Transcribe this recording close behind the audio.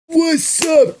What's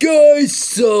up, guys?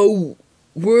 So,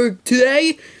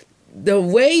 today, the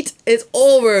wait is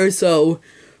over, so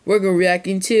we're gonna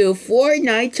reacting to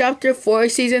Fortnite Chapter 4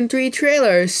 Season 3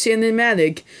 trailer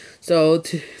cinematic. So,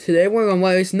 today we're gonna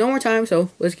waste no more time, so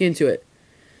let's get into it.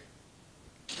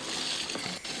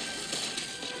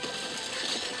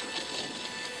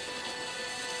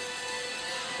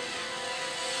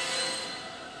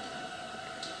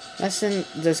 Let's in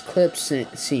this clip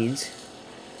scenes.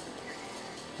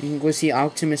 You can go see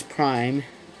Optimus Prime.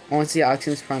 I want to see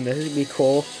Optimus Prime. This would be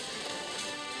cool.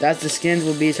 That's the skins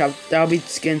will be. That'll be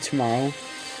skin tomorrow.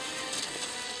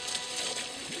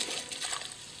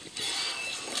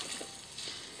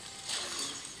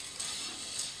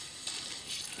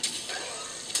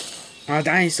 Oh,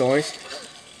 dinosaurs.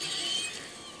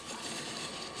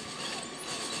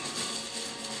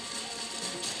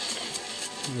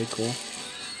 Really cool.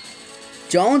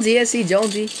 Jonesy, I see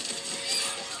Jonesy.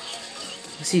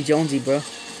 I see Jonesy, bro.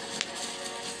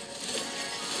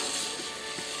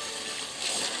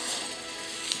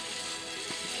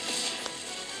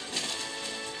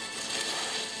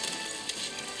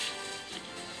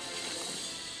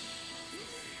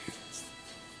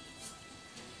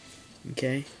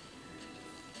 Okay.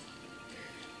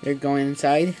 They're going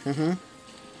inside. I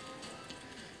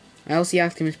don't see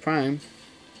Optimus Prime.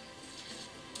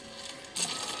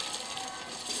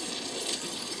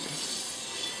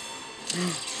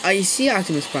 I see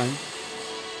Optimus Prime.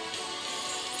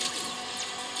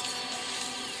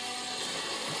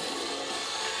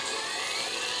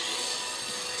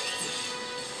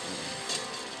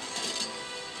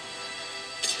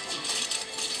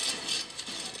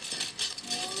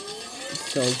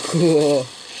 So cool.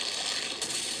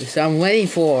 That's what I'm waiting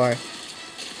for.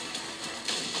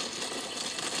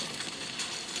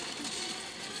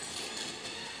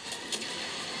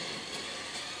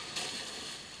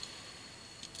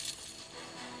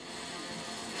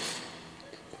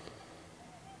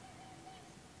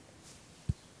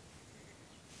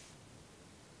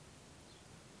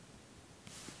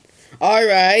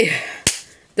 Alright,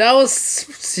 that was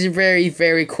very,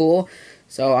 very cool.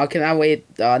 So I cannot wait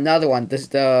another one. This is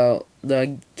the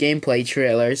gameplay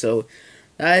trailer. So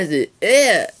that is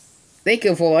it. Thank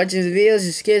you for watching the videos.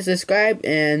 Just hit subscribe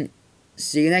and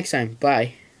see you next time.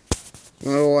 Bye.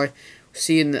 Or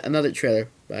see you in another trailer.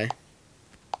 Bye.